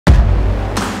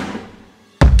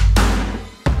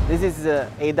This is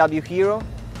AWHero,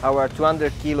 our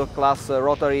 200 kilo class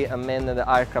rotary unmanned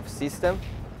aircraft system.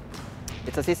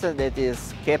 It's a system that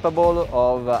is capable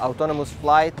of autonomous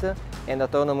flight and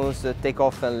autonomous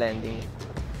takeoff and landing.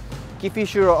 Key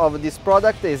feature of this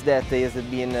product is that it has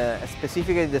been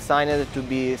specifically designed to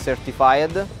be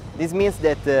certified. This means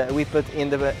that we put in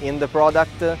the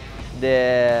product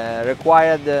the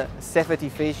required safety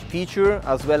feature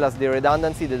as well as the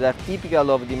redundancy that are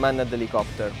typical of the manned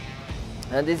helicopter.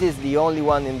 And this is the only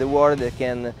one in the world that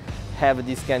can have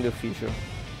this kind of feature.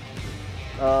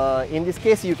 In this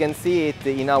case you can see it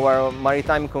in our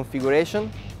maritime configuration.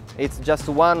 It's just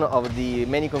one of the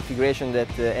many configurations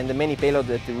and the many payloads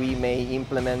that we may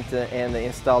implement and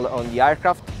install on the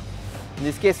aircraft. In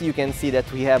this case you can see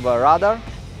that we have a radar.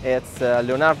 It's a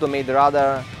Leonardo made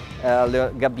radar,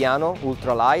 Gabbiano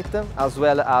ultralight, as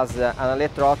well as an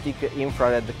electro-optic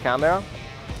infrared camera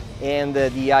and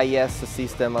the IS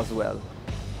system as well.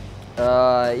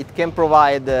 It can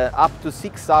provide up to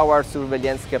 6 hours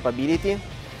surveillance capability,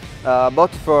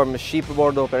 both from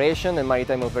shipboard operation and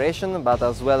maritime operation, but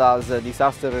as well as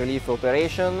disaster relief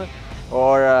operation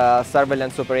or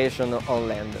surveillance operation on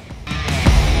land.